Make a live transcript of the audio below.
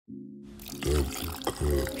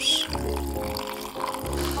cup slowly.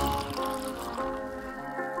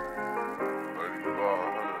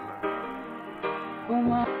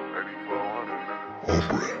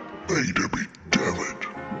 Hombre, baby, damn it.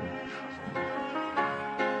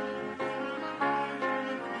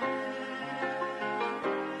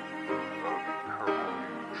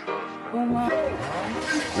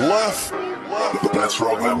 Left. That's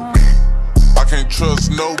wrong. I can't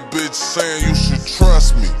trust no bitch saying you should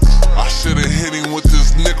trust me. I should've hit him with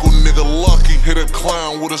this nickel, nigga lucky. Hit a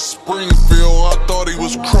clown with a Springfield, I thought he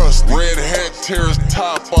was crusty. Red hat tear his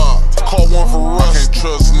top off, caught one for rust. I can't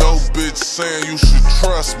trust no bitch saying you should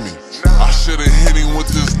trust me. I should've hit him with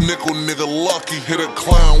this nickel, nigga lucky. Hit a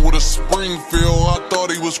clown with a Springfield, I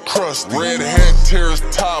thought he was crusty. Red hat tear his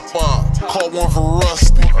top off, caught one for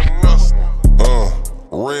rusty.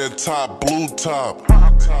 Red top, blue top.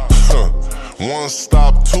 One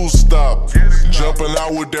stop, two stop. Jumping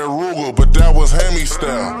out with that Ruger, but that was hand-me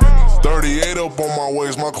style. 38 up on my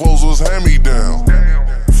waist, my clothes was hand-me-down.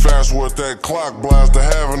 Fast worth that clock, blast to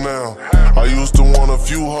have it now. I used to want a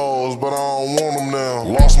few hoes, but I don't want them now.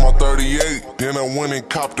 Lost my 38, then I went and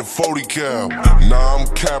copped a 40 cal. Nah, I'm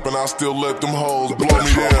capping, I still let them hoes blow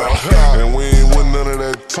me down. And we ain't with none of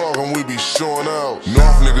that talking, we be showing out.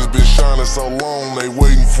 North niggas been shining so long, they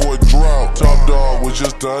waiting for a drought. Top dog was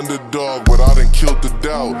just the underdog, but I done killed the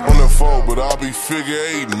doubt. On the phone, but I'll be figure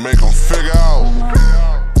eight and make them figure out.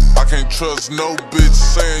 I can't trust no bitch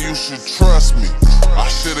saying you should trust me. I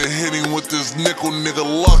should've hit him with this nickel, nigga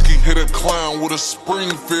lucky. Hit a clown with a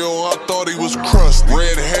Springfield, I thought he was crusty.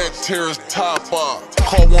 Red hat tear his top off,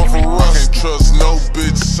 caught one for rust. I can't trust no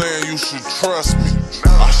bitch saying you should trust me.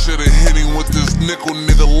 I should've hit him with this nickel,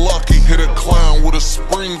 nigga lucky. Hit a clown with a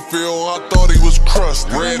Springfield, I thought he was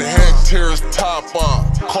crusty. Red hat tear his top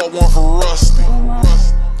off, caught one for rusty.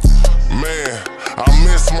 Man, I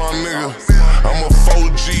miss my nigga. I'm a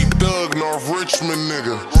 4G thug, North Richmond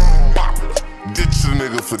nigga. Bop. Ditch a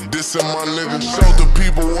nigga for dissing my nigga. Showed the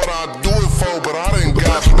people what I do it for, but I done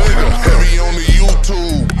got bigger. Heavy on the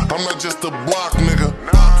YouTube, I'm not just a block nigga.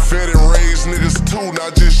 Fed and raised niggas too,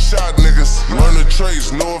 not just shot niggas. Learn the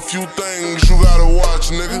traits, know a few things you gotta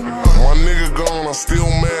watch, nigga. My nigga gone, I'm still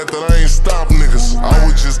mad that I ain't stop niggas. I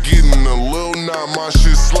was just getting a little knot, my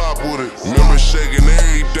shit slop with it. Remember shaking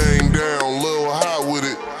everything down, little hot with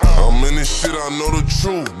it. I'm in this shit, I know the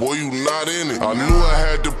truth, boy, you not in it. I knew I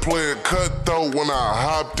had to play a cutthroat when I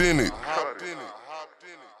hopped in it.